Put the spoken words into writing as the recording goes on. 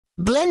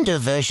Blender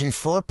version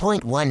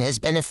 4.1 has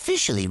been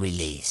officially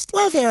released.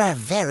 While there are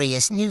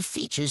various new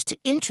features to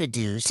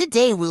introduce,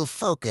 today we'll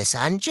focus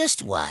on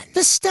just one.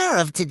 The star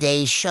of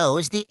today's show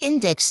is the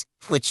Index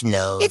Switch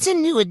node. It's a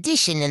new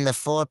addition in the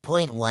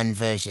 4.1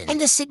 version, and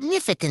the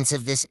significance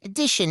of this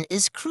addition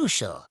is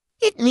crucial.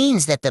 It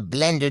means that the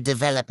Blender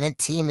development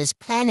team is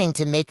planning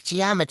to make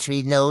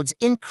geometry nodes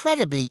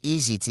incredibly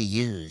easy to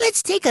use.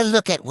 Let's take a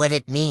look at what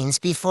it means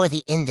before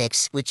the Index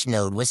Switch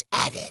node was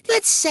added.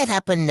 Let's set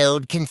up a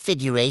node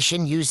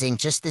configuration using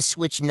just the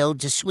switch node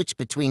to switch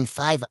between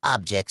 5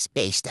 objects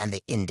based on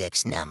the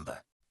index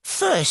number.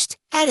 First,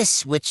 add a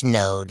switch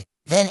node,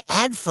 then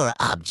add 4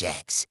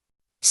 objects.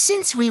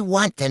 Since we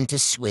want them to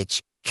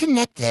switch,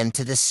 connect them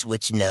to the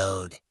switch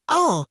node.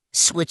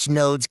 Switch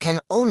nodes can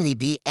only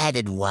be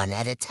added one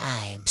at a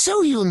time,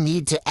 so you'll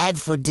need to add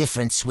 4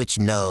 different switch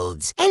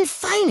nodes. And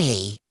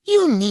finally,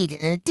 you'll need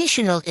an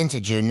additional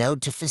integer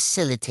node to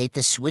facilitate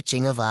the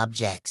switching of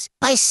objects.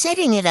 By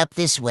setting it up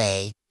this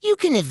way, you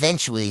can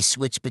eventually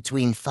switch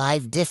between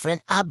 5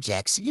 different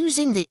objects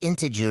using the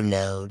integer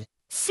node.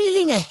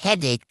 Feeling a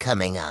headache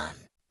coming on?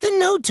 The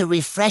node to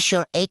refresh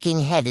your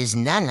aching head is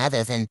none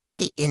other than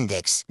the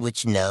Index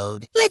Switch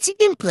node. Let's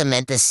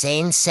implement the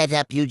same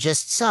setup you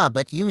just saw,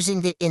 but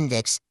using the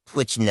Index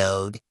Switch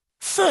node.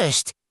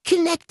 First,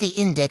 connect the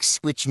Index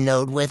Switch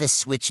node where the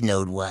switch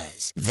node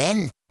was.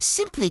 Then,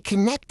 simply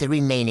connect the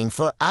remaining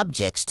 4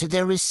 objects to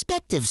their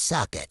respective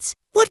sockets.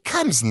 What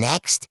comes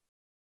next?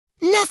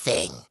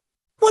 Nothing.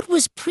 What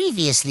was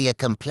previously a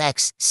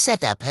complex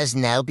setup has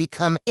now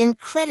become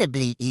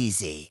incredibly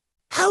easy.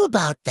 How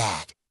about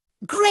that?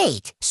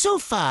 Great! So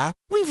far,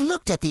 we've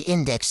looked at the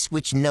Index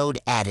Switch node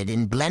added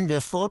in Blender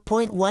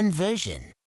 4.1 version.